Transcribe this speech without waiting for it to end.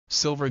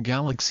Silver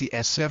Galaxy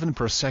S7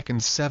 per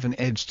second 7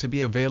 Edge to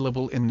be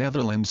available in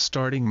Netherlands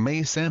starting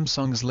May.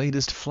 Samsung's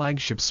latest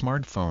flagship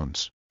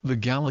smartphones, the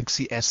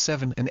Galaxy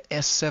S7 and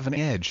S7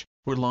 Edge,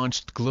 were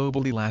launched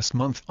globally last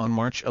month on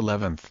March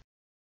 11.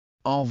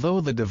 Although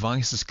the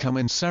devices come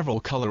in several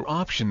color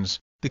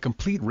options, the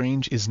complete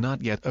range is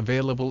not yet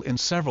available in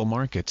several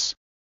markets.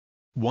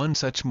 One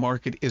such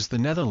market is the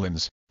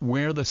Netherlands,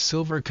 where the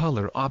silver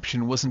color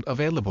option wasn't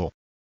available.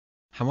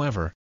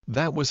 However,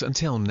 that was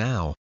until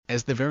now,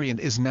 as the variant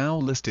is now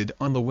listed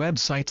on the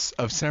websites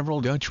of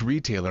several Dutch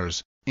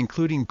retailers,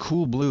 including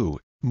Coolblue,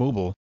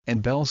 Mobile,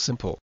 and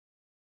Belsimple.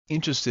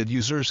 Interested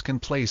users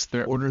can place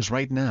their orders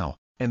right now,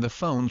 and the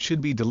phone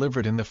should be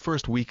delivered in the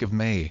first week of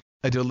May.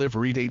 A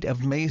delivery date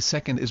of May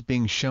 2 is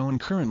being shown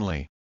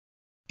currently.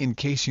 In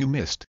case you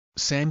missed,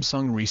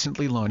 Samsung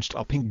recently launched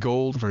a pink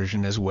gold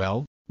version as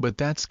well, but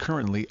that's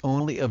currently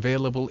only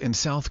available in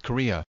South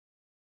Korea.